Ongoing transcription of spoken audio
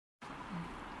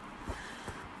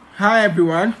Hi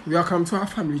everyone, welcome to our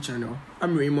family channel.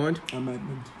 I'm Raymond. I'm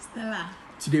Edmund. Stella.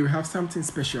 Today we have something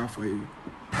special for you.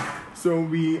 So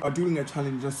we are doing a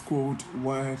challenge just called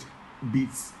Word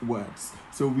Beats Words.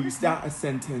 So we start a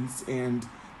sentence and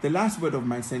the last word of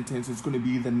my sentence is going to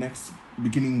be the next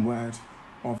beginning word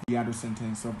of the other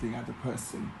sentence of the other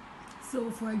person. So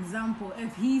for example,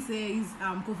 if he says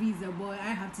Kofi is a boy,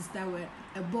 I have to start with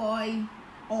a boy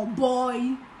or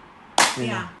boy.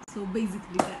 Yeah. So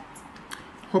basically that.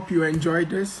 Hope you enjoyed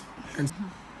this. And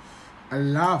I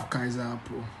love Kaiser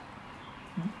apple.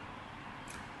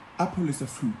 Apple is a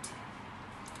fruit.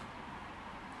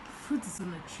 Fruit is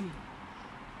on a tree.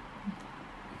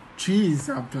 Trees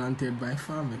are planted by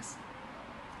farmers.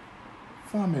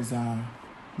 Farmers are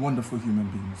wonderful human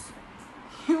beings.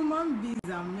 Human beings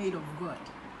are made of God.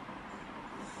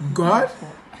 God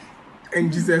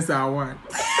and Jesus are one.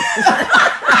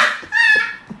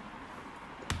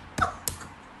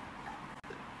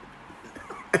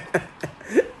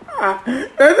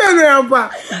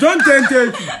 John 10:30.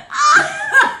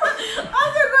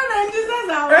 Also God and Jesus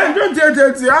are one. John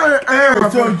 10:30.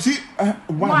 So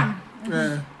one.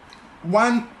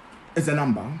 One is a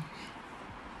number.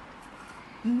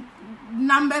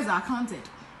 Numbers are counted.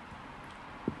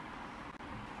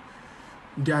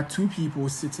 There are two people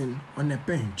sitting on a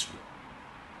bench.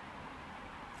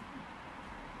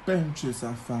 Benches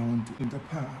are found in the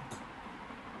park.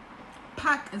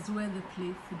 Park is where they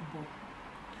play football.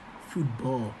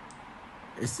 Football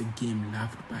is a game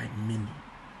loved by many.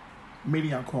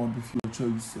 Many are called before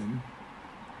chosen.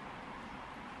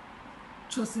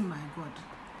 Chosen by God.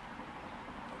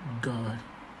 God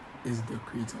is the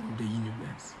creator of the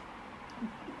universe.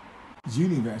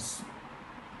 Universe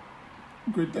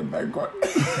created by God.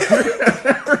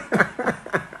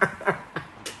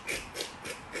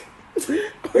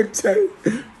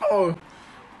 Oh,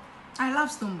 I love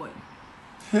Stoneboy.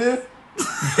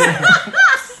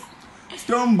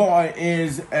 Stoneboy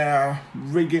is a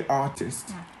reggae artist.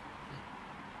 Yeah.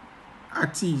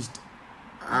 artist,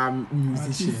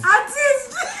 musician.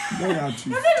 Artist. Very artist.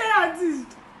 Isn't it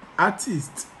artist?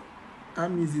 Artists are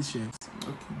musicians.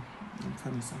 Okay, I'm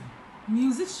kind of sorry.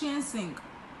 Musicians sing.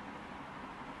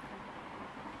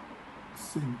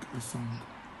 Sing a song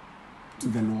to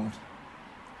the Lord.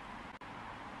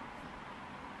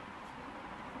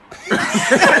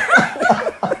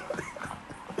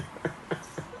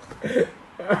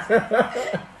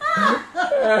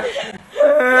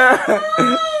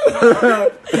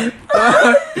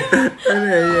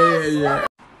 Yeah.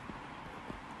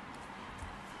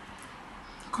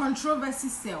 Controversy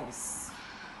sells.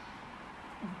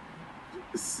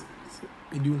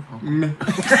 We do know.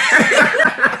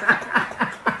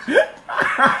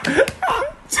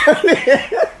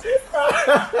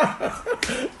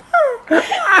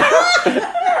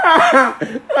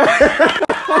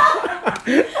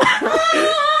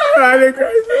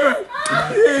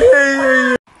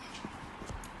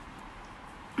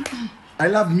 I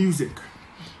love music.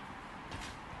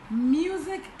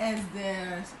 Music is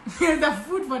the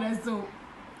food for the soul.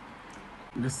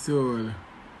 The soul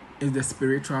is the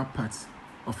spiritual part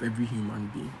of every human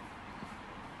being.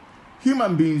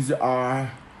 Human beings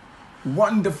are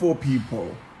wonderful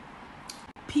people.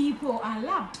 People are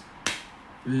loved.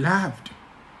 Loved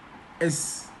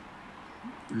is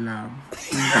love.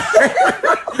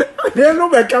 They know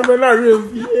my camera real.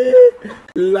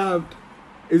 Loved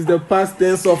is the past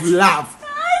tense of love.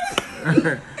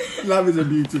 Love is a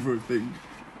beautiful thing.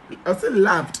 I said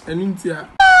loved and